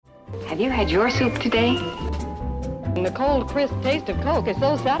Have you had your soup today? And the cold, crisp taste of Coke is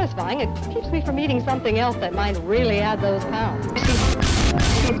so satisfying, it keeps me from eating something else that might really add those pounds.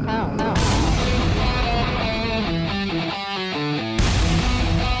 Pounds.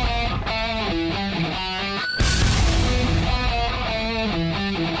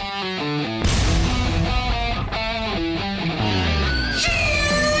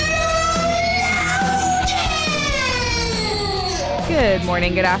 Good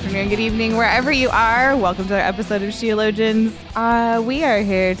morning, good afternoon, good evening, wherever you are. Welcome to our episode of Sheologians. We are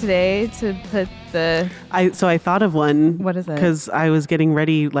here today to put the... So I thought of one. What is it? Because I was getting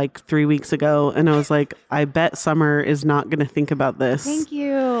ready like 3 weeks ago, and I was like, I bet Summer is not going to think about this. Thank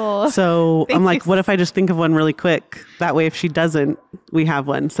you. So Thank I'm like, you. what if I just think of one really quick? That way, if she doesn't, we have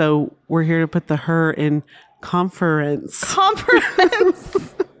one. So we're here to put the her in conference. Conference.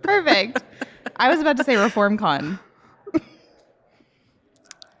 Perfect. I was about to say ReformCon.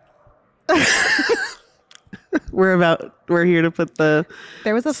 We're here to put the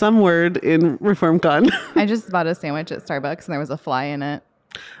There was some word in ReformCon. I just bought a sandwich at Starbucks and there was a fly in it.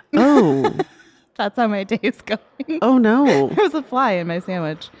 Oh. That's how my day is going. Oh no. There was a fly in my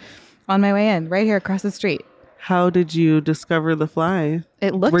sandwich on my way in, right here across the street. How did you discover the fly?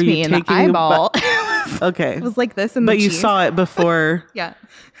 It looked Were you me in the taking a eyeball. Okay. It was like this in the But cheese. you saw it before. Yeah.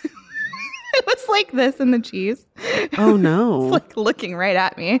 It was like this in the cheese. Oh no. It's like looking right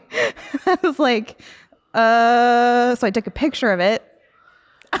at me. I was like, so I took a picture of it.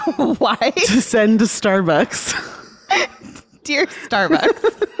 Why? To send to Starbucks. Dear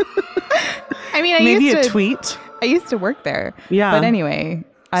Starbucks. I mean, Maybe used a to, tweet. I used to work there. Yeah. But anyway.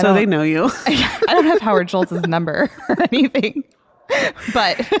 So they know you. I don't have Howard Schultz's number or anything.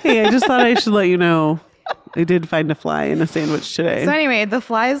 But Hey, I just thought I should let you know I did find a fly in a sandwich today. so anyway, the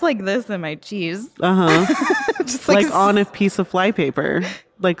fly is like this in my cheese. Uh-huh. Just Like on a piece of fly paper.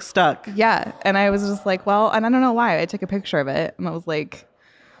 Like stuck. Yeah. And I was just like, well, and I don't know why. I took a picture of it and I was like,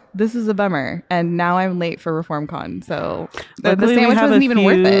 this is a bummer. And now I'm late for ReformCon. So the Luckily, we sandwich have wasn't a even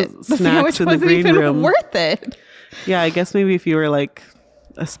worth few it. The snacks sandwich in the wasn't green even room. worth it. Yeah, I guess maybe if you were like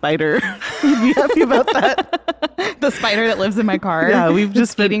a spider, you'd be happy about that. The spider that lives in my car. Yeah, we've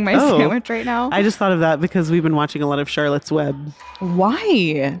just been eating my sandwich right now. I just thought of that because we've been watching a lot of Charlotte's Web.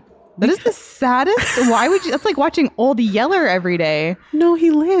 Why? That is the saddest. Why would you? That's like watching Old Yeller every day. No,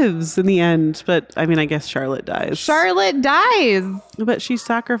 he lives in the end, but I mean, I guess Charlotte dies. Charlotte dies. But she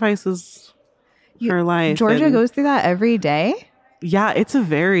sacrifices her life. Georgia and- goes through that every day. Yeah, it's a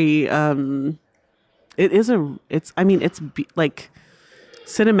very like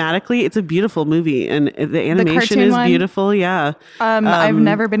cinematically it's a beautiful movie and the animation cartoon is one? beautiful. Yeah. I've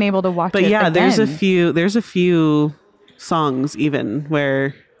never been able to watch But it yeah, again. there's a few songs even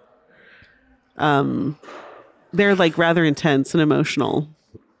where they're like rather intense and emotional.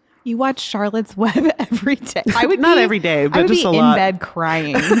 You watch Charlotte's Web every day. I would Not be, every day, but I would just be a in lot. bed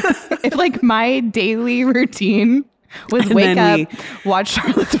crying. If like my daily routine was And wake then up, watch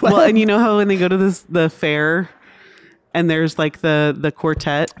Charlotte's Web. Well, and you know how when they go to the fair and there's like the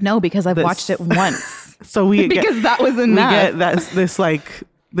quartet. No, because I've This- watched it once. So we Because get, that was we enough. get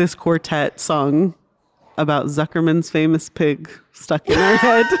this quartet song about Zuckerman's famous pig stuck in our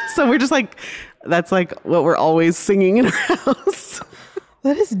head. So we're just like, that's like what we're always singing in our house.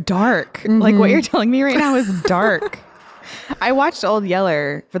 That is dark. Like what you're telling me right now is dark. I watched Old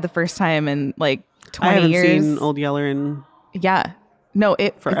Yeller for the first time in like 20 I haven't years. seen Old Yeller in Yeah. No,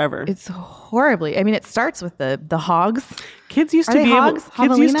 Forever. It's horribly. I mean, it starts with the hogs. kids used Are to they be hogs? able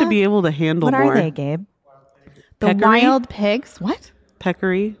kids used to Javelina? be able to handle What more. are they, Gabe? The Peccary? wild pigs. What?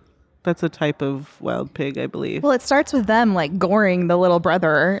 Peccary. That's a type of wild pig, I believe. Well, it starts with them like goring the little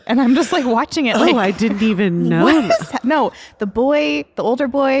brother, and I'm just like watching it. Like, I didn't even know. what is that? No, the older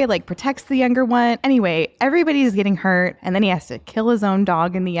boy, like protects the younger one. Anyway, everybody's getting hurt, and then he has to kill his own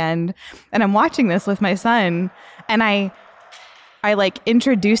dog in the end. And I'm watching this with my son, and I like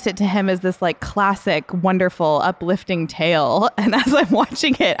introduced it to him as this like classic, wonderful, uplifting tale. And as I'm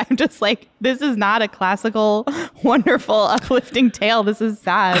watching it, I'm just like, this is not a classical, wonderful, uplifting tale. This is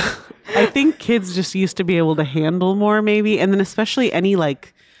sad. I think kids just used to be able to handle more, maybe. And then especially any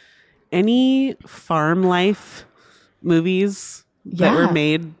farm life movies that were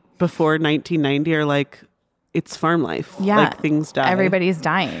made before 1990 are like, it's farm life. Yeah. Like things die. Everybody's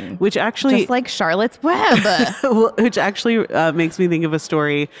dying. Which actually, Just like Charlotte's Web. which actually makes me think of a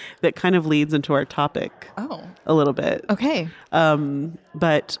story that kind of leads into our topic Oh, a little bit. okay.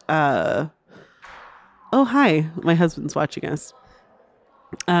 Oh, hi. My husband's watching us.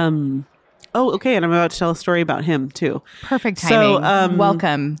 Oh, okay. And I'm about to tell a story about him too. Perfect So, timing.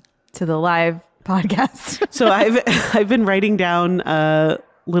 Welcome to the live podcast. So I've been writing down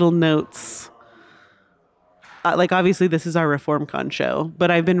little notes. Like, obviously, this is our ReformCon show,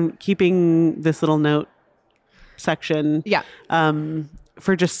 but I've been keeping this little note section. Yeah.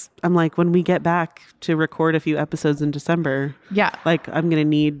 For just, I'm like, when we get back to record a few episodes in December, Yeah. like, I'm going to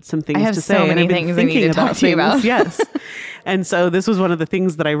need some things I have to so say. many and I've been things I need to talk to you about. Yes. And so this was one of the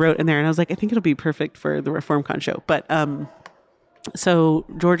things that I wrote in there, and I was like, I think it'll be perfect for the ReformCon show. But so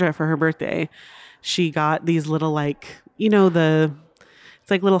Georgia, for her birthday, she got these little, like, it's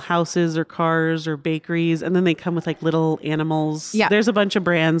like little houses or cars or bakeries, and then they come with like little animals. Yeah. There's a bunch of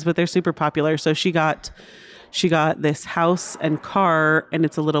brands, but they're super popular. So she got this house and car, and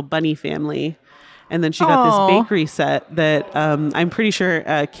it's a little bunny family. And then she got this bakery set that I'm pretty sure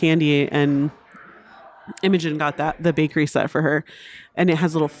Candy and Imogen got the bakery set for her, and it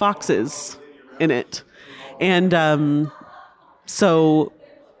has little foxes in it. And so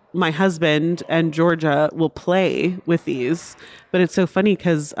my husband and Georgia will play with these, but it's so funny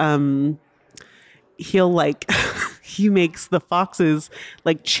because he'll like he makes the foxes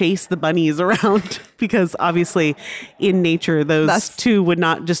like chase the bunnies around because obviously in nature those two would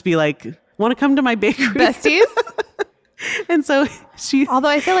not just be like, want to come to my bakery, Besties. And so Although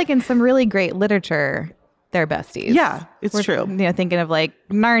I feel like in some really great literature, they're besties. Yeah, it's true. Thinking of like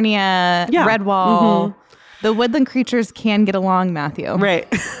Narnia, Yeah. Redwall. Mm-hmm. The woodland creatures can get along, Matthew. Right.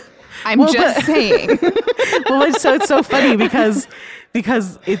 I'm just saying. Well, so it's so funny because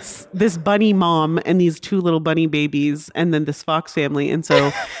it's this bunny mom and these two little bunny babies and then this fox family. And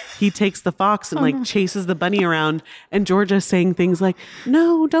so he takes the fox and like chases the bunny around, and Georgia's saying things like,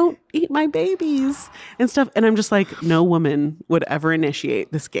 no, don't eat my babies and stuff. And I'm just like, no woman would ever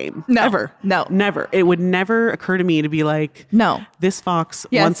initiate this game. No. Ever. No. Never. It would never occur to me to be like, No. this fox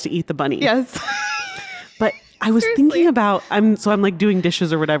Yes. wants to eat the bunny. Yes. But I was Seriously. thinking about, I'm like doing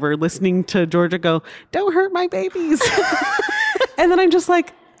dishes or whatever, listening to Georgia go, don't hurt my babies. And then I'm just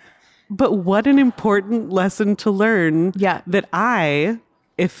like, but what an important lesson to learn. Yeah. That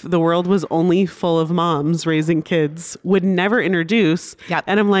if the world was only full of moms raising kids, would never introduce. Yep.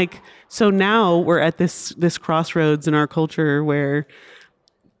 And I'm like, so now we're at this crossroads in our culture where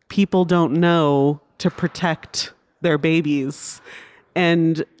people don't know to protect their babies.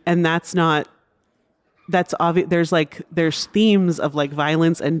 And that's obvious. There's themes of like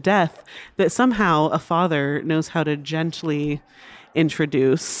violence and death that somehow a father knows how to gently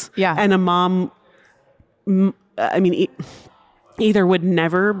introduce. Yeah. And a mom, either would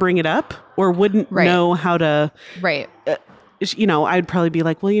never bring it up or wouldn't Right. know how to, Right. I'd probably be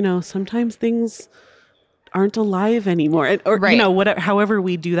like, well, sometimes things aren't alive anymore, or Right. whatever, however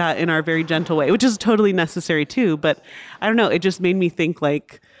we do that in our very gentle way, which is totally necessary too. But I don't know, it just made me think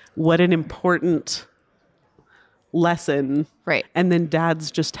like, what an important lesson. Right. And then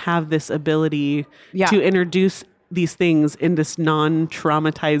dads just have this ability Yeah. to introduce these things in this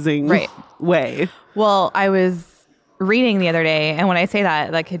non-traumatizing Right. way. Well, I was reading the other day, and when I say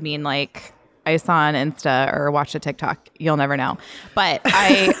that could mean like I saw on Insta or watched a TikTok. You'll never know. But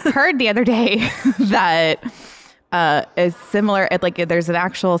I heard the other day that is similar. Like there's an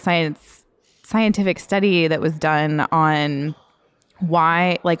actual scientific study that was done on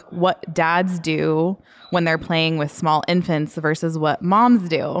why, like what dads do when they're playing with small infants versus what moms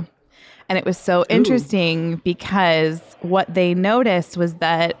do. And it was so interesting because what they noticed was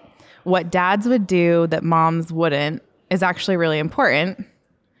that what dads would do that moms wouldn't is actually really important.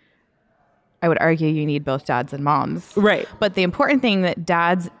 I would argue you need both dads and moms. Right. But the important thing that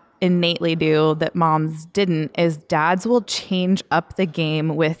dads innately do that moms didn't is dads will change up the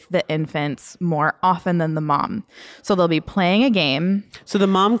game with the infants more often than the mom. So they'll be playing a game. So the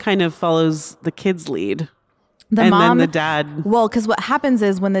mom kind of follows the kid's lead. The and mom, then the dad. Well, because what happens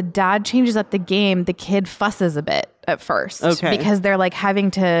is when the dad changes up the game, the kid fusses a bit at first. Okay. Because they're like having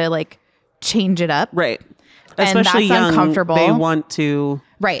to like change it up. Right. And Especially that's young, uncomfortable. they want to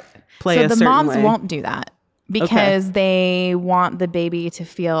Right. play so a the certain moms way. won't do that because they want the baby to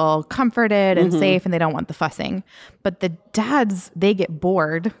feel comforted and safe, and they don't want the fussing. But the dads, they get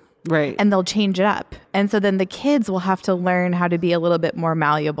bored. Right. And they'll change it up. And so then the kids will have to learn how to be a little bit more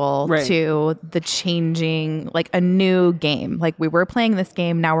malleable Right. to the changing, like a new game. Like we were playing this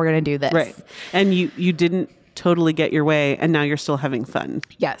game, now we're going to do this. Right. And you didn't totally get your way, and now you're still having fun.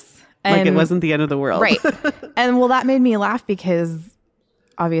 Yes. Like it And- wasn't the end of the world. Right. And well, that made me laugh because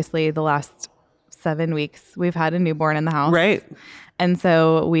obviously the last 7 weeks we've had a newborn in the house. Right. And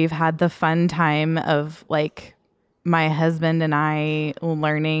so we've had the fun time of like my husband and I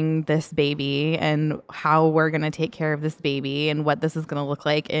learning this baby and how we're going to take care of this baby and what this is going to look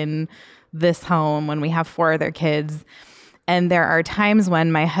like in this home when we have 4 other kids. And there are times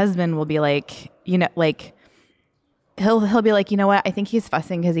when my husband will be like, like he'll be like, you know what? I think he's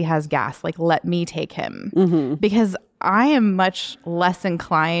fussing because he has gas. Like, let me take him. Because I am much less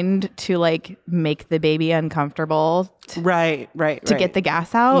inclined to like make the baby uncomfortable Right. to get the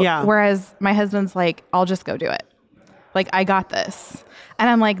gas out. Yeah. Whereas my husband's like, I'll just go do it. Like, I got this. And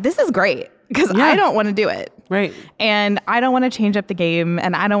I'm like, this is great because I don't want to do it. Right. And I don't want to change up the game,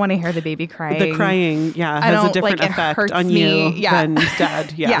 and I don't want to hear the baby crying. The crying, has a different effect on you than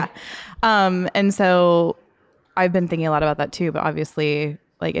dad. Yeah. And so I've been thinking a lot about that too, but obviously,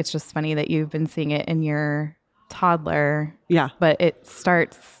 like, it's just funny that you've been seeing it in your toddler. Yeah. But it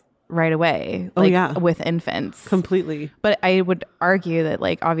starts right away. With infants. Completely. But I would argue that,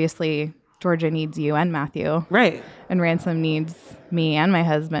 like, obviously Georgia needs you and Matthew. Right. And Ransom needs me and my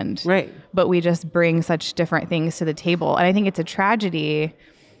husband. Right. But we just bring such different things to the table. And I think it's a tragedy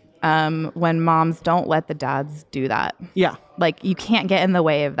when moms don't let the dads do that. Yeah. Like, you can't get in the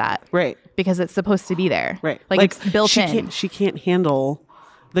way of that. Right. Because it's supposed to be there. Right. Like it's built in. She can't handle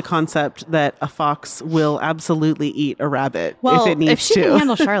the concept that a fox will absolutely eat a rabbit if it needs to. If she can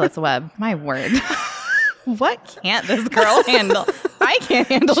handle Charlotte's Web, my word. What can't this girl handle? I can't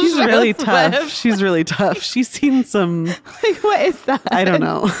handle She's Charlotte's really tough. Web. She's really tough. She's seen some. Like, what is that? I don't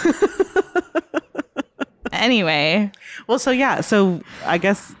know. Anyway. Well, so I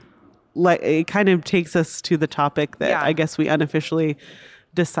guess like it kind of takes us to the topic that I guess we unofficially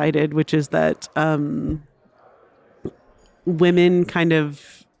decided, which is that women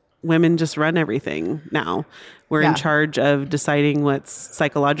just run everything now. We're in charge of deciding what's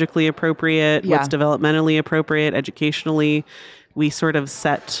psychologically appropriate, what's developmentally appropriate, educationally. We sort of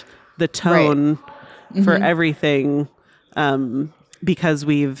set the tone for everything because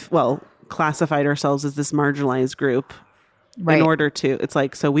we've, classified ourselves as this marginalized group in order to, it's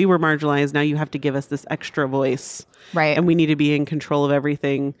like, so we were marginalized. Now you have to give us this extra voice. Right. And we need to be in control of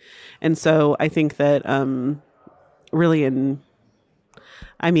everything. And so I think that really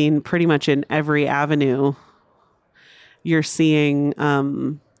pretty much in every avenue, you're seeing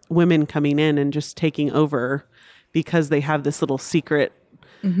women coming in and just taking over because they have this little secret,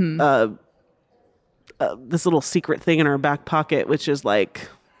 this little secret thing in our back pocket, which is like,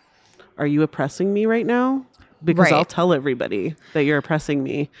 are you oppressing me right now? Because I'll tell everybody that you're oppressing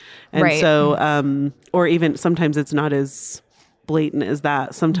me. And so, or even sometimes it's not as blatant as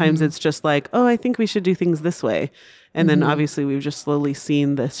that. Sometimes it's just like, oh, I think we should do things this way. And then obviously we've just slowly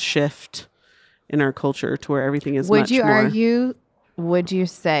seen this shift in our culture to where everything is would you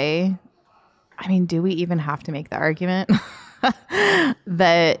say, I mean, do we even have to make the argument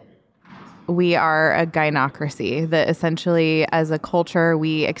that we are a gynocracy, that essentially as a culture,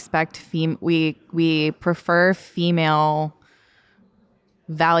 we expect we prefer female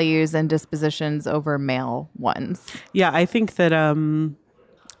values and dispositions over male ones? Yeah, I think that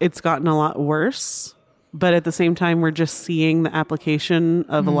it's gotten a lot worse. But at the same time, we're just seeing the application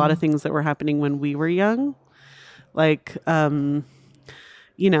of a lot of things that were happening when we were young. Like,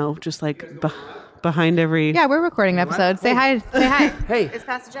 just like behind every... Yeah, we're recording an episode. Say hi. Say hi. Hey. It's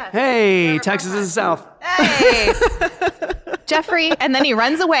Pastor Jeff. Hey, Texas is the South. Hey. Jeffrey. And then he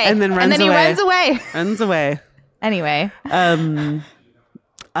runs away. And then he runs away. Runs away. Anyway. I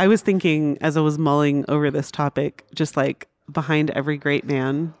was thinking as I was mulling over this topic, just like behind every great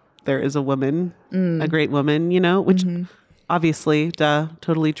man, there is a woman, a great woman, which obviously,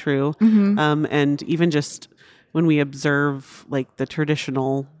 totally true. And even just when we observe like the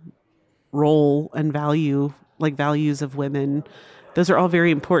traditional role and values of women, those are all very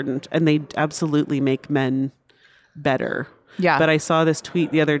important and they absolutely make men better. Yeah. But I saw this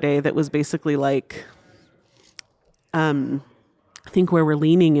tweet the other day that was basically like, I think where we're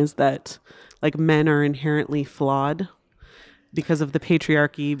leaning is that like men are inherently flawed because of the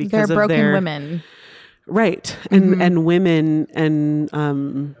patriarchy, because they're of broken women. Right. And women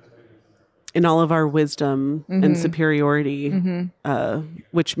and in all of our wisdom and superiority,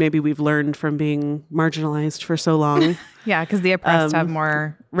 which maybe we've learned from being marginalized for so long. Yeah, because the oppressed have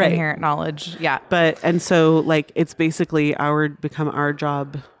more inherent knowledge. Yeah. And so like it's basically become our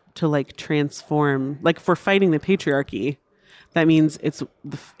job to like transform, like if we're fighting the patriarchy, that means it's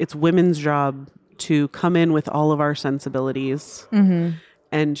women's job to come in with all of our sensibilities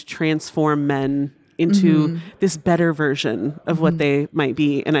and transform men into this better version of what they might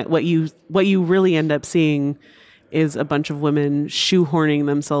be. And what you really end up seeing is a bunch of women shoehorning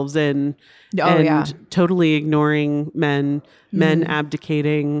themselves in totally ignoring men, men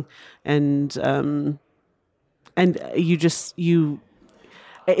abdicating, and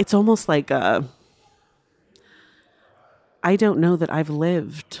it's almost like I don't know that I've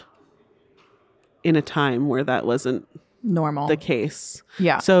lived in a time where that wasn't normal, the case.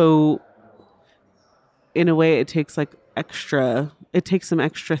 Yeah. So in a way, it takes some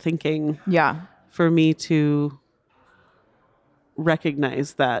extra thinking Yeah. for me to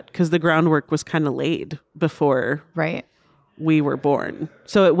recognize that, because the groundwork was kind of laid before Right. we were born.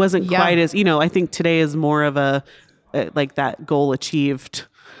 So it wasn't quite as, I think today is more of a like that goal achieved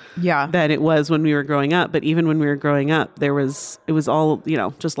Yeah. than it was when we were growing up. But even when we were growing up, it was all,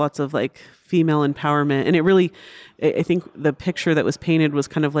 just lots of like female empowerment. And it really, I think the picture that was painted was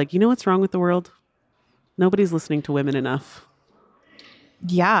kind of like, what's wrong with the world? Nobody's listening to women enough.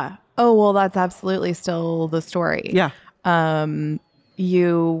 Yeah. Oh, well, that's absolutely still the story. Yeah.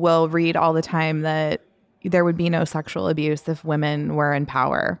 You will read all the time that there would be no sexual abuse if women were in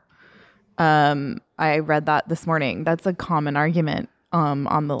power. I read that this morning. That's a common argument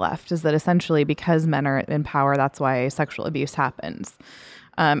on the left, is that essentially because men are in power, that's why sexual abuse happens.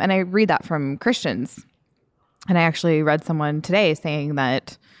 And I read that from Christians. And I actually read someone today saying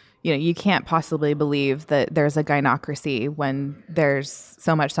that, you can't possibly believe that there's a gynocracy when there's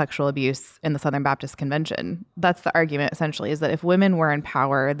so much sexual abuse in the Southern Baptist Convention. That's the argument, essentially, is that if women were in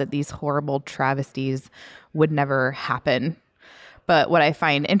power, that these horrible travesties would never happen. But what I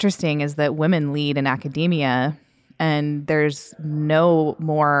find interesting is that women lead in academia, and there's no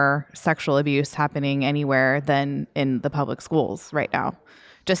more sexual abuse happening anywhere than in the public schools right now.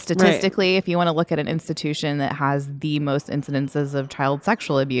 Just statistically, if you want to look at an institution that has the most incidences of child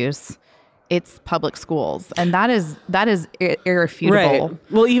sexual abuse, it's public schools. And that is irrefutable.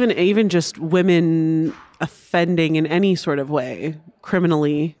 Right. Well, even just women offending in any sort of way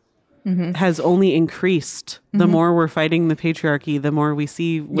criminally has only increased. The more we're fighting the patriarchy, the more we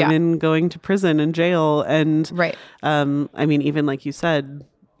see women going to prison and jail. And even like you said,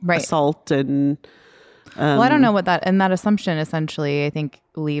 assault and... well, I don't know what that assumption essentially, I think,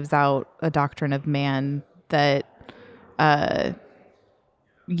 leaves out a doctrine of man that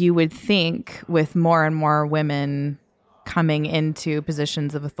you would think with more and more women coming into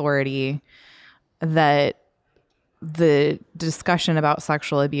positions of authority that the discussion about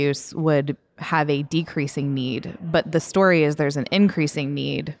sexual abuse would have a decreasing need. But the story is there's an increasing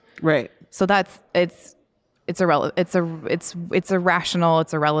need. Right. So it's irrelevant. It's irrational.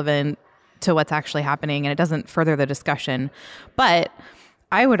 It's irrelevant to what's actually happening, and it doesn't further the discussion. But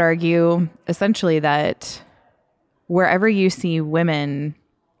I would argue essentially that wherever you see women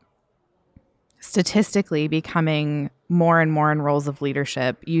statistically becoming more and more in roles of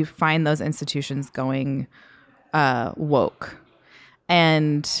leadership, you find those institutions going woke.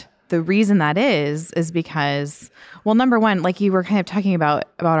 And the reason that is because, well, number one, like you were kind of talking about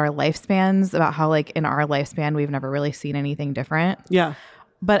our lifespans, about how like in our lifespan, we've never really seen anything different. Yeah.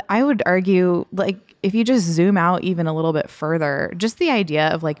 But I would argue, like, if you just zoom out even a little bit further, just the idea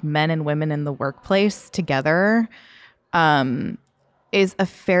of like men and women in the workplace together is a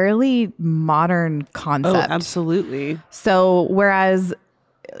fairly modern concept. Oh, absolutely. So whereas,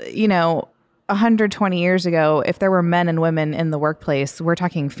 120 years ago, if there were men and women in the workplace, we're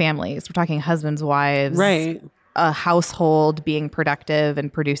talking families, we're talking husbands, wives, right? A household being productive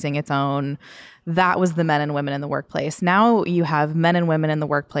and producing its own. That was the men and women in the workplace. Now you have men and women in the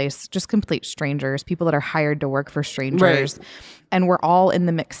workplace, just complete strangers, people that are hired to work for strangers. Right. And we're all in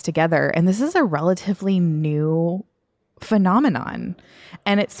the mix together. And this is a relatively new phenomenon.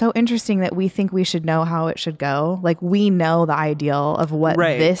 And it's so interesting that we think we should know how it should go. Like we know the ideal of what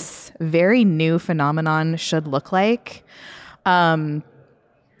this very new phenomenon should look like.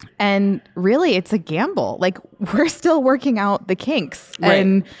 And really, it's a gamble. Like we're still working out the kinks. Right.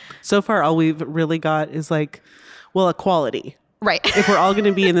 And so far, all we've really got is like, well, equality. Right. If we're all going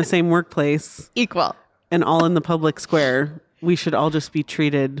to be in the same workplace, equal, and all in the public square, we should all just be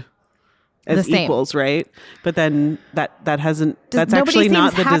treated as equals, right? But then that hasn't. That's actually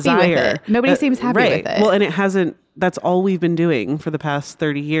not the desire. Nobody seems happy with it. Well, and it hasn't. That's all we've been doing for the past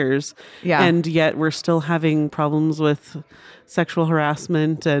 30 years. Yeah. And yet we're still having problems with sexual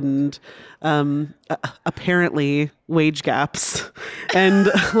harassment and apparently wage gaps and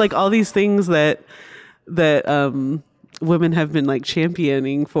like all these things that women have been like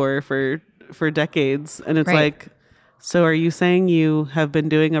championing for decades. And it's like, so are you saying you have been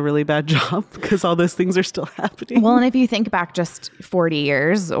doing a really bad job because all those things are still happening? Well, and if you think back just 40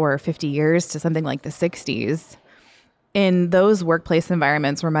 years or 50 years to something like the 60s, in those workplace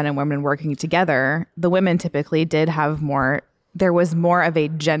environments where men and women working together, the women typically did have more. There was more of a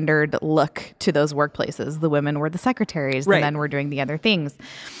gendered look to those workplaces. The women were the secretaries, the men were doing the other things.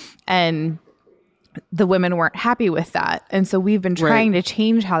 And the women weren't happy with that. And so we've been trying to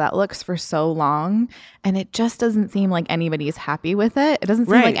change how that looks for so long. And it just doesn't seem like anybody's happy with it. It doesn't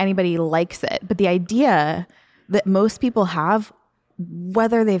seem like anybody likes it. But the idea that most people have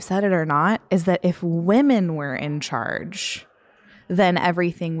whether they've said it or not, is that if women were in charge, then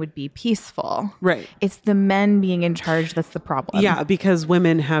everything would be peaceful. Right. It's the men being in charge that's the problem. Yeah, because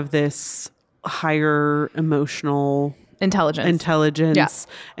women have this higher emotional intelligence. Yeah.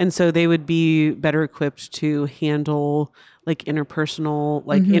 And so they would be better equipped to handle like interpersonal,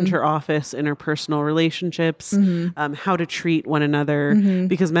 like interoffice, interpersonal relationships, how to treat one another,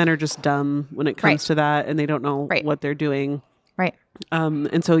 because men are just dumb when it comes to that, and they don't know what they're doing. Right.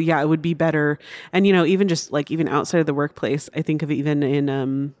 And so, yeah, it would be better. And, you know, even just like even outside of the workplace, I think of even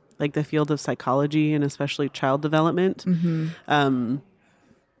in like the field of psychology and especially child development,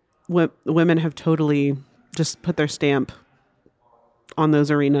 women have totally just put their stamp on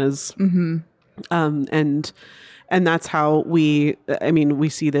those arenas. And that's how we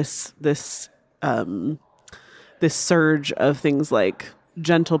see this surge of things like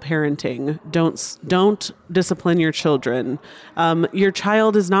gentle parenting. Don't discipline your children. Your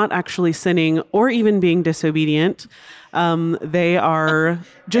child is not actually sinning or even being disobedient. They are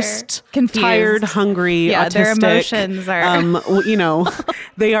just tired, hungry, autistic. Their emotions are.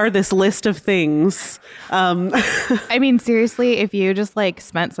 They are this list of things. I mean, seriously, if you just like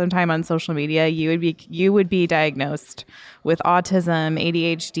spent some time on social media, you would be diagnosed with autism,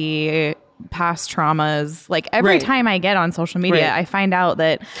 ADHD, past traumas. Like every time I get on social media, I find out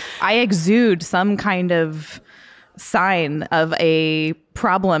that I exude some kind of sign of a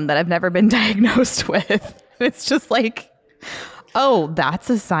problem that I've never been diagnosed with. It's just like, oh, that's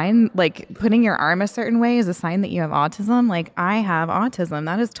a sign. Like putting your arm a certain way is a sign that you have autism. Like I have autism.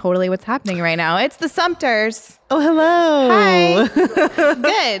 That is totally what's happening right now. It's the Sumters. Oh, hello. Hi.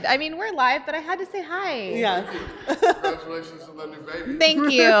 Good. I mean, we're live, but I had to say hi. Yeah. Congratulations on that new baby.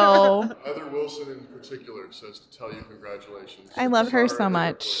 Thank you. Heather Wilson in particular says to tell you congratulations. I love her so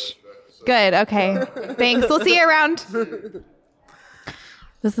much. Good. Okay. Thanks. We'll see you around.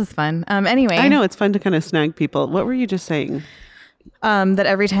 This is fun. Anyway. I know it's fun to kind of snag people. What were you just saying? That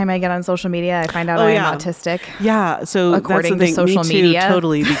every time I get on social media, I find out I'm autistic. Yeah. So according that's the thing. to social Me too, media.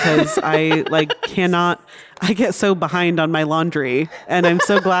 Totally. Because I I get so behind on my laundry, and I'm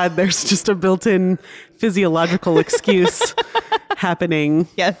so glad there's just a built-in physiological excuse happening.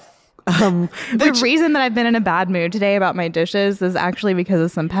 Yes. The reason that I've been in a bad mood today about my dishes is actually because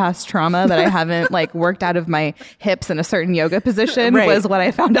of some past trauma that I haven't like worked out of my hips in a certain yoga position was what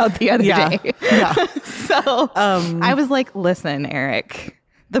I found out the other day. Yeah. So I was like, listen, Eric,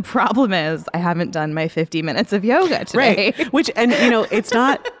 the problem is I haven't done my 50 minutes of yoga today. Right. Which, and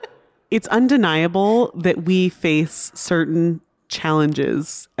it's undeniable that we face certain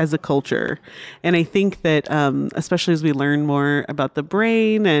challenges as a culture. And I think that, especially as we learn more about the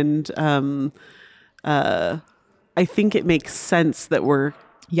brain and, I think it makes sense that we're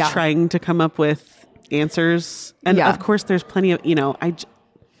trying to come up with answers. And of course there's plenty of,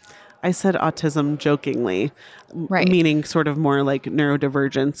 I said autism jokingly, meaning sort of more like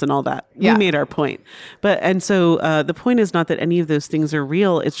neurodivergence and all that. We made our point. And so the point is not that any of those things are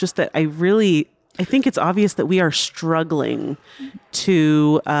real. It's just that I think it's obvious that we are struggling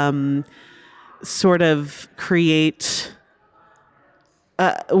to sort of create,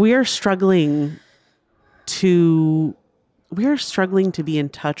 we are struggling to be in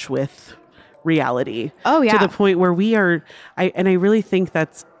touch with reality. Oh, yeah. To the point where we are, I really think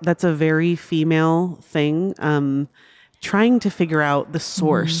that's a very female thing. Trying to figure out the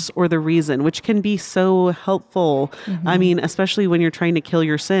source or the reason, which can be so helpful. I mean, especially when you're trying to kill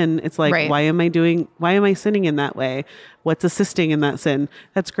your sin, it's like, why am I sinning in that way? What's assisting in that sin?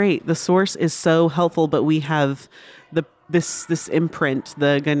 That's great. The source is so helpful, but we have this imprint,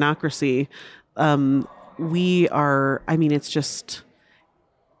 the gynocracy.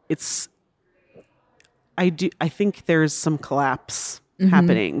 I think there's some collapse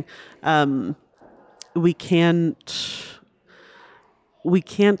happening. We can't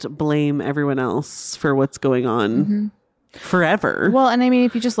blame everyone else for what's going on forever. Well, and I mean,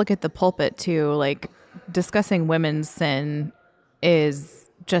 if you just look at the pulpit too, like discussing women's sin is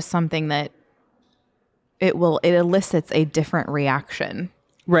just something that it elicits a different reaction.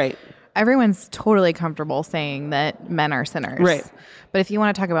 Right. Everyone's totally comfortable saying that men are sinners. Right. But if you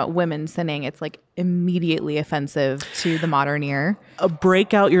want to talk about women sinning, it's like immediately offensive to the modern ear.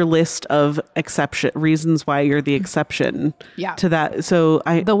 Break out your list of reasons why you're the exception to that. So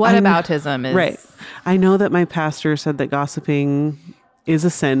the whataboutism is right. I know that my pastor said that gossiping is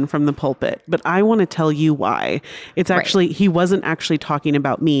a sin from the pulpit, but I want to tell you why. It's actually, he wasn't actually talking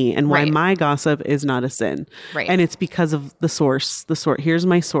about me and why my gossip is not a sin. Right. And it's because of the source. Here's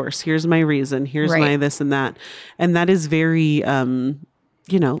my source. Here's my reason. Here's my this and that. And that is very,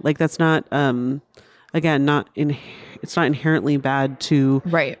 like that's not, again, not it's not inherently bad to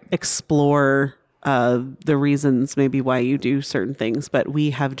Right. explore the reasons maybe why you do certain things, but we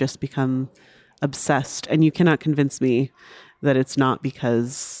have just become obsessed, and you cannot convince me that it's not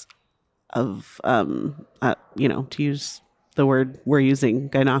because of to use the word we're using,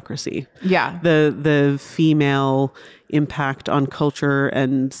 gynocracy. Yeah. The female impact on culture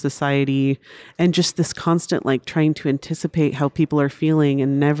and society, and just this constant like trying to anticipate how people are feeling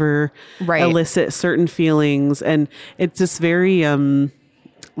and never Right. elicit certain feelings. And it's this very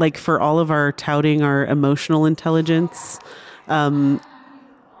like for all of our touting our emotional intelligence,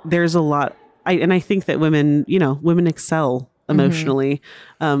 there's a lot. I think that women excel emotionally.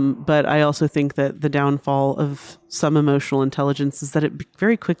 But I also think that the downfall of some emotional intelligence is that it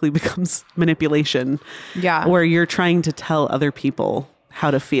very quickly becomes manipulation. Yeah. Where you're trying to tell other people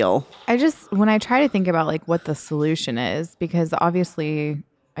how to feel. When I try to think about like what the solution is, because obviously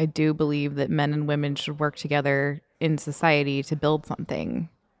I do believe that men and women should work together in society to build something.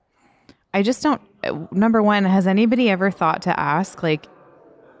 I just don't, number one, has anybody ever thought to ask, like,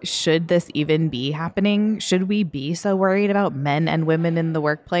 should this even be happening? Should we be so worried about men and women in the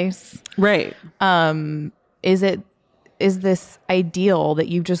workplace? Right. Is this ideal that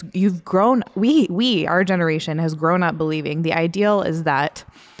you've grown, our generation has grown up believing the ideal is that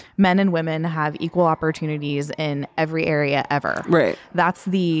men and women have equal opportunities in every area ever. Right. That's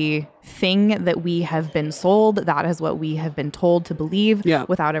the thing that we have been sold. That is what we have been told to believe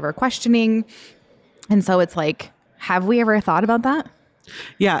without ever questioning. And so it's like, have we ever thought about that?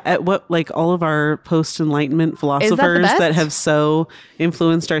 Yeah, at what like all of our post-enlightenment philosophers that have so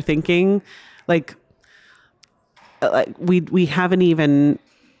influenced our thinking, like we haven't even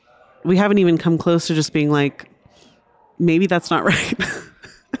come close to just being like, maybe that's not right.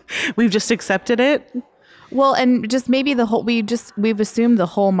 We've just accepted it. Well, and just maybe we've assumed the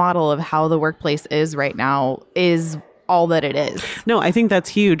whole model of how the workplace is right now is all that it is. No, I think that's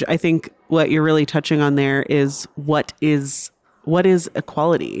huge. I think what you're really touching on there is what is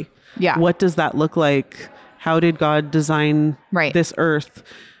equality? Yeah. What does that look like? How did God design this earth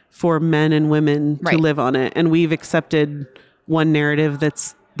for men and women to live on it? And we've accepted one narrative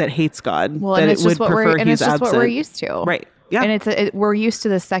that hates God. Well, that and it's it would just what prefer and he's it's just absent. what we're used to. Right. Yeah. And we're used to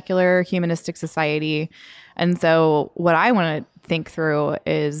the secular humanistic society. And so what I want to think through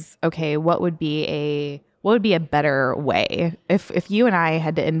is, okay, what would be a better way? If you and I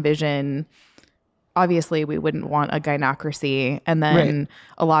had to envision, obviously we wouldn't want a gynocracy, and then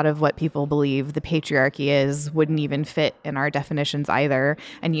a lot of what people believe the patriarchy wouldn't even fit in our definitions either.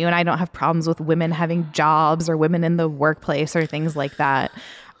 And you and I don't have problems with women having jobs or women in the workplace or things like that.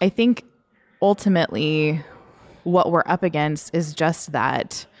 I think ultimately what we're up against is just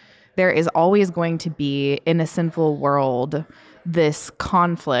that there is always going to be, in a sinful world, this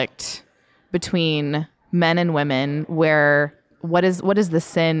conflict between men and women, where what is the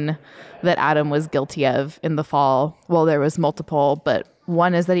sin that Adam was guilty of in the fall? Well, there was multiple, but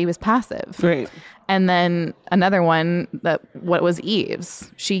one is that he was passive. Right. And then another one, what was Eve's?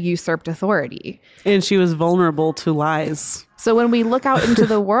 She usurped authority. And she was vulnerable to lies. So when we look out into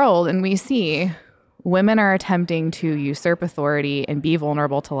the world and we see women are attempting to usurp authority and be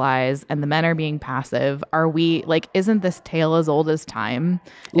vulnerable to lies, and the men are being passive, are we like, isn't this tale as old as time?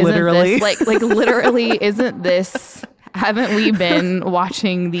 Literally. Literally, isn't this, haven't we been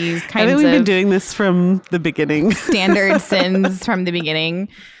watching these kinds of... Haven't we been doing this from the beginning? Standard sins from the beginning.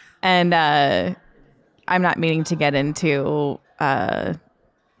 And I'm not meaning to get into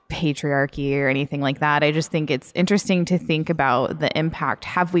patriarchy or anything like that. I just think it's interesting to think about the impact.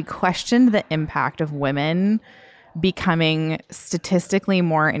 Have we questioned the impact of women becoming statistically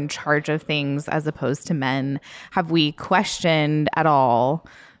more in charge of things as opposed to men? Have we questioned at all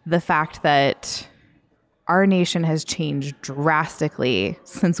the fact that our nation has changed drastically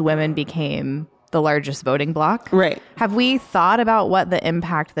since women became the largest voting bloc? Right. Have we thought about what the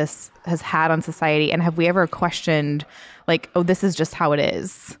impact this has had on society? And have we ever questioned, like, oh, this is just how it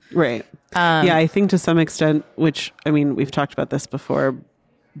is? Right. Yeah, I think to some extent, which, I mean, we've talked about this before,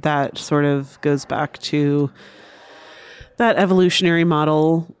 that sort of goes back to that evolutionary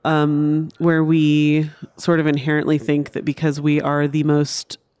model where we sort of inherently think that because we are the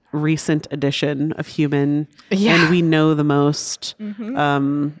most recent edition of human and we know the most,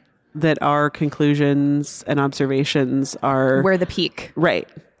 that our conclusions and observations are... We're the peak. Right.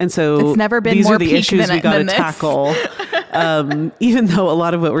 And so it's never been these more are the peak issues than, we got to than this. tackle. Even though a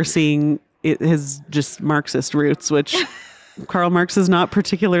lot of what we're seeing, it has just Marxist roots, which Karl Marx is not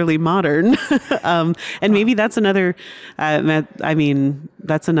particularly modern. And maybe that's another,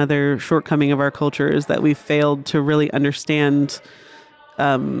 that's another shortcoming of our culture, is that we've failed to really understand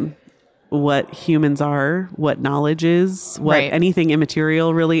what humans are, what knowledge is, what Right. anything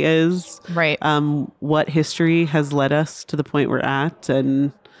immaterial really is, Right. what history has led us to the point we're at,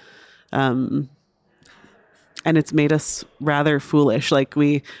 and it's made us rather foolish. Like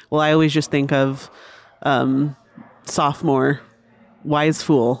I always just think of sophomore, wise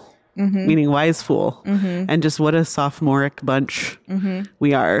fool, meaning wise fool, and just what a sophomoric bunch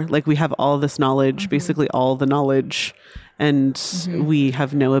we are. Like we have all this knowledge, basically all the knowledge, and we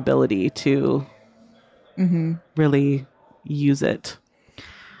have no ability to really use it.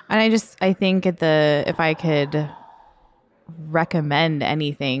 And I think if I could recommend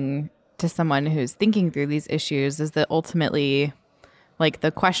anything to someone who's thinking through these issues, is that ultimately, like,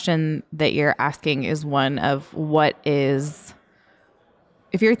 the question that you're asking is one of what is,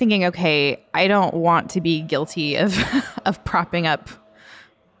 if you're thinking, okay, I don't want to be guilty of of propping up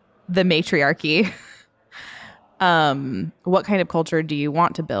the matriarchy, what kind of culture do you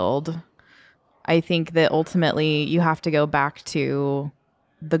want to build? I think that ultimately you have to go back to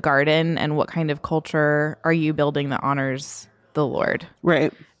the garden and what kind of culture are you building that honors the Lord?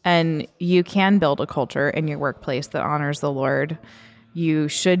 Right. And you can build a culture in your workplace that honors the Lord. You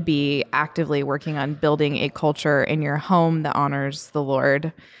should be actively working on building a culture in your home that honors the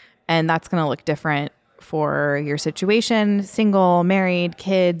Lord. And that's going to look different for your situation, single, married,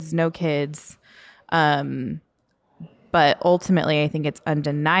 kids, no kids. But ultimately, I think it's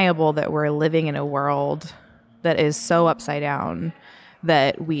undeniable that we're living in a world that is so upside down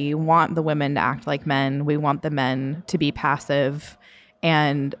that we want the women to act like men. We want the men to be passive.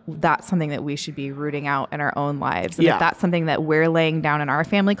 And that's something that we should be rooting out in our own lives. And if that's something that we're laying down in our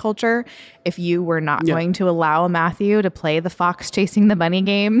family culture, if you were not going to allow Matthew to play the fox chasing the bunny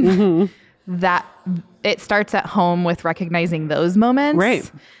game, that it starts at home with recognizing those moments,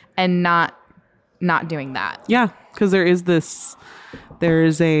 right, and not doing that. Yeah, because I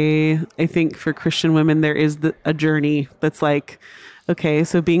think for Christian women, there is a journey that's like, okay,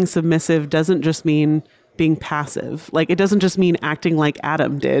 so being submissive doesn't just mean being passive. Like, it doesn't just mean acting like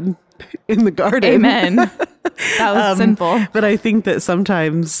Adam did in the garden. Amen. That was sinful. But I think that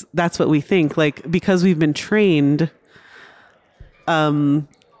sometimes that's what we think, like, because we've been trained,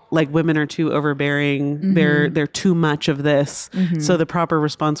 like women are too overbearing. They're too much of this. So the proper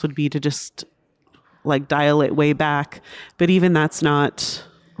response would be to just like dial it way back. But even that's not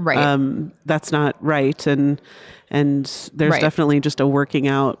right. That's not right. And there's definitely just a working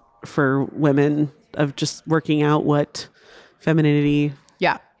out for women of just working out what femininity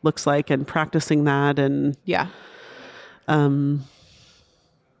looks like and practicing that. And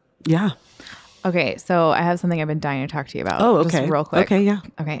Okay, so I have something I've been dying to talk to you about. Oh, okay. Just real quick. Okay, yeah.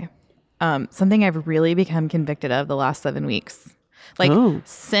 Okay. Something I've really become convicted of the last 7 weeks. Like,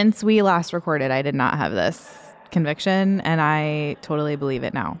 since we last recorded, I did not have this conviction, and I totally believe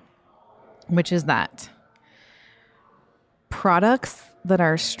it now, which is that products that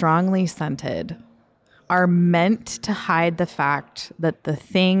are strongly scented are meant to hide the fact that the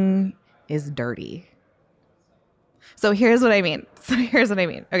thing is dirty. So here's what I mean.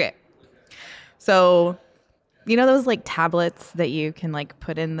 Okay. So, you know those like tablets that you can like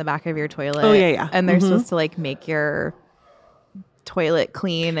put in the back of your toilet? Oh, yeah. And they're supposed to like make your toilet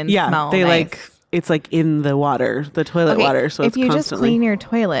clean and smell they nice. like, it's like in the water, the toilet water. So if it's you constantly just clean your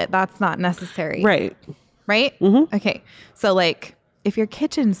toilet, that's not necessary. Right. Right? Okay. So like if your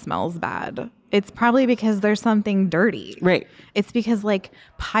kitchen smells bad, it's probably because there's something dirty. Right. It's because like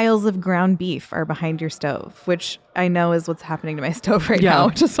piles of ground beef are behind your stove, which I know is what's happening to my stove right now,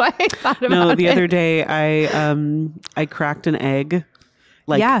 which is why I thought about it. No, the other day I cracked an egg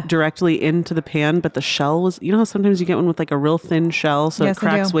directly into the pan, but the shell was, you know how sometimes you get one with like a real thin shell, so it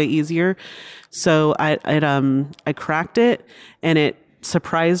cracks way easier. So I cracked it and it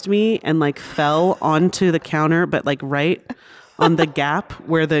surprised me and like fell onto the counter, but like right on the gap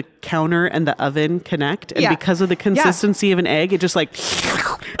where the counter and the oven connect. And because of the consistency of an egg, it just like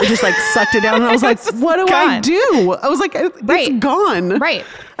sucked it down. And I was like, what do I do? I was like, it's gone. Right.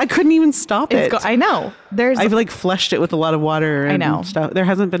 I couldn't even stop it. I know. I've like flushed it with a lot of water and stuff. There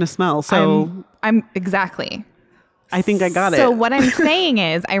hasn't been a smell. So I'm exactly. I think I got it. So what I'm saying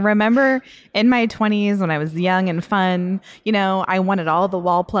is, I remember in my 20s when I was young and fun, you know, I wanted all the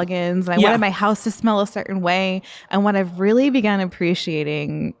wall plugins and I wanted my house to smell a certain way. And what I've really begun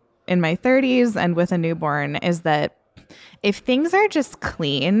appreciating in my 30s and with a newborn is that if things are just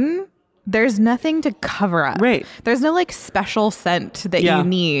clean, there's nothing to cover up. Right. There's no like special scent that you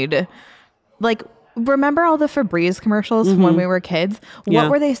need. Like remember all the Febreze commercials from when we were kids? Yeah.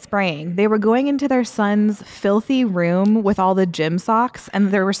 What were they spraying? They were going into their son's filthy room with all the gym socks,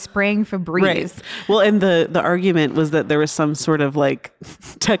 and they were spraying Febreze. Right. Well, and the argument was that there was some sort of like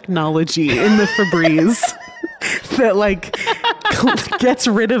technology in the Febreze that like gets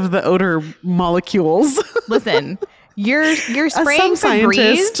rid of the odor molecules. Listen, you're spraying Some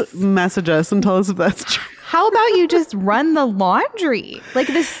scientist Febreze. message us and tell us if that's true. How about you just run the laundry? Like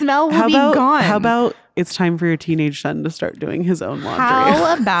the smell will be about gone. how about it's time for your teenage son to start doing his own laundry?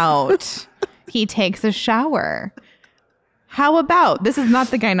 How about he takes a shower? How about, this is not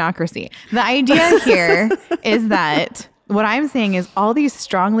the gynocracy. The idea here is that what I'm saying is all these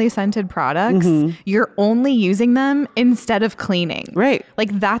strongly scented products, you're only using them instead of cleaning. Right.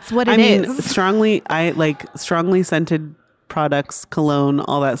 Like that's what it is. strongly scented products, cologne,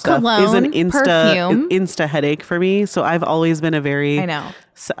 all that stuff is an Cologne, perfume. insta headache for me. So I've always been a very I know.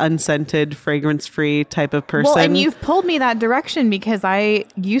 Unscented, fragrance-free type of person. Well, and you've pulled me that direction because I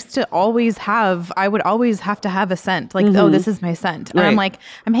used to always have, I would always have to have a scent. Like, oh, this is my scent. And I'm Right. like,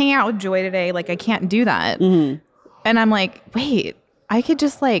 I'm hanging out with Joy today. Like, I can't do that. And I'm like, wait, I could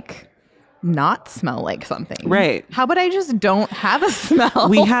just like not smell like something. Right. How about I just don't have a smell?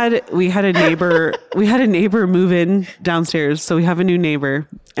 we had a neighbor move in downstairs. So we have a new neighbor,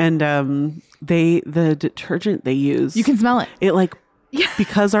 and the detergent they use, You can smell it. it like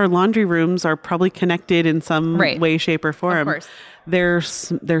because our laundry rooms are probably connected in some Right. way, shape, or form. course. Their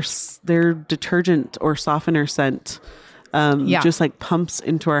detergent or softener scent just like pumps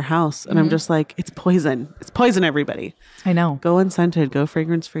into our house, and I'm just like, it's poison. It's poison, everybody. I know. Go unscented. Go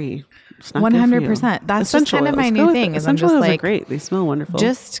fragrance free. It's not good for you. 100%. That's just Essential kind of my oils. new Go with thing it. is I'm Essential just oils are like, great. They smell wonderful.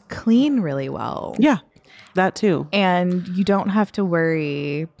 just clean really well. yeah, that too. And you don't have to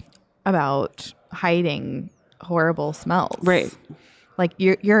worry about hiding horrible smells. Right. Like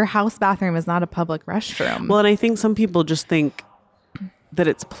your house bathroom is not a public restroom. Well, and I think some people just think that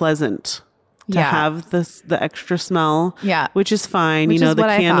it's pleasant to Yeah. have the extra smell. Yeah. Which is fine, Which you know, is the what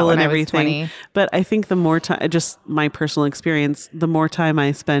I thought candle when and I was everything. 20. But I think the more time, just my personal experience, the more time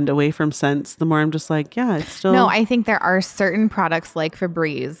I spend away from scents, the more I'm just like, yeah, it's still. no, I think there are certain products like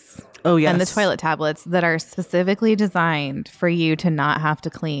Febreze Oh, yes. and the toilet tablets that are specifically designed for you to not have to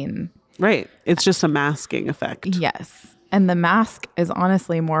clean. Right. It's just a masking effect. Yes. And the mask is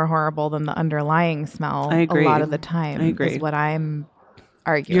honestly more horrible than the underlying smell I agree. a lot of the time. I agree. Is what I'm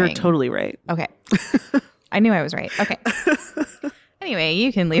arguing. You're totally right. Okay. I knew I was right. Okay. Anyway,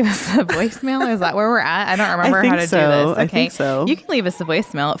 you can leave us a voicemail. Is that where we're at? I don't remember think how to so. do this. Okay. I think so. You can leave us a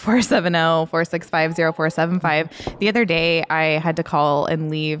voicemail at 470-465-0475. The other day, I had to call and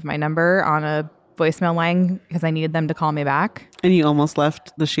leave my number on a voicemail line because I needed them to call me back. And you almost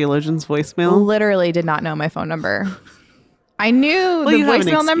left the Sheologians voicemail. Literally did not know my phone number. I knew the you have an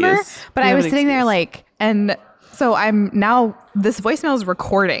voicemail number, excuse. but You I have was an sitting there excuse. like, and so I'm now, this voicemail is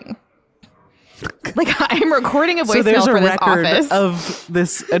recording. Like I'm recording a So voicemail there's a for this record office. of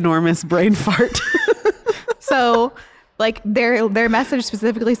this enormous brain fart. So like their message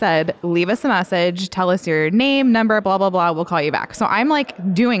specifically said, leave us a message, tell us your name, number, blah, blah, blah. We'll call you back. So I'm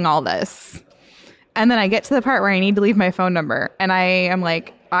like doing all this. And then I get to the part where I need to leave my phone number. And I am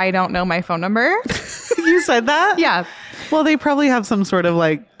like, I don't know my phone number. You said that? Yeah. Well, they probably have some sort of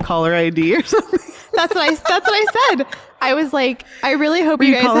like caller ID or something. That's what I said. I was like, I really hope Were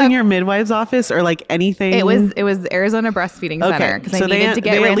you you guys calling have. your midwife's office or like anything? It was Arizona Breastfeeding Center because So I needed to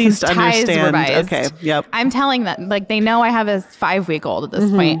get they at ransom least ties understand. revised. Okay. Yep. I'm telling them, like they know I have a 5-week-old at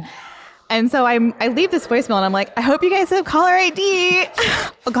this point. And so I leave this voicemail and I'm like, I hope you guys have caller ID.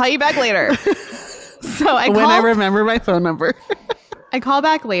 I'll call you back later. So I When I call, remember my phone number. I call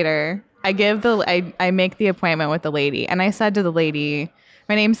back later. I make the appointment with the lady. And I said to the lady,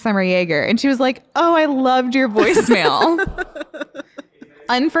 my name's Summer Yeager. And she was like, oh, I loved your voicemail.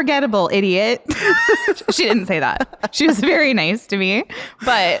 Unforgettable, idiot. She didn't say that. She was very nice to me,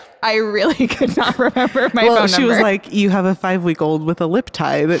 but I really could not remember my phone number. She was like, you have a 5-week-old with a lip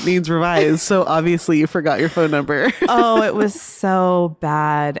tie that needs revised. So obviously you forgot your phone number. oh, it was so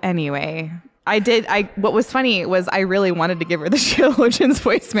bad. Anyway, what was funny was I really wanted to give her the Sheologians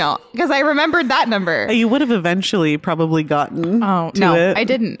voicemail because I remembered that number. You would have eventually probably gotten Oh, to no, it. I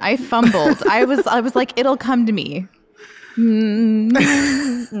didn't. I fumbled. I was like, it'll come to me.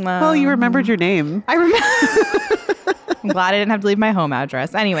 Well, you remembered your name. I remember. I'm glad I didn't have to leave my home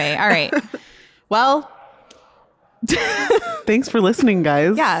address. Anyway, all right. Well, Thanks for listening,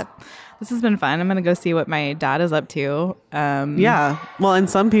 guys. yeah, this has been fun. I'm going to go see what my dad is up to. Yeah. Well, and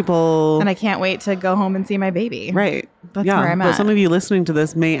some people... And I can't wait to go home and see my baby. Right. That's yeah. where I'm But at. some of you listening to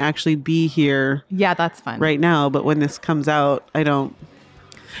this may actually be here Yeah, that's fun. right now. But when this comes out, I don't...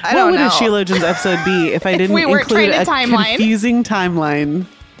 I What don't would know. a Sheologians episode be if I didn't we weren't include a trying to timeline? confusing timeline?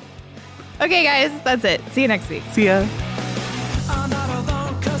 Okay, guys, that's it. See you next week. See ya.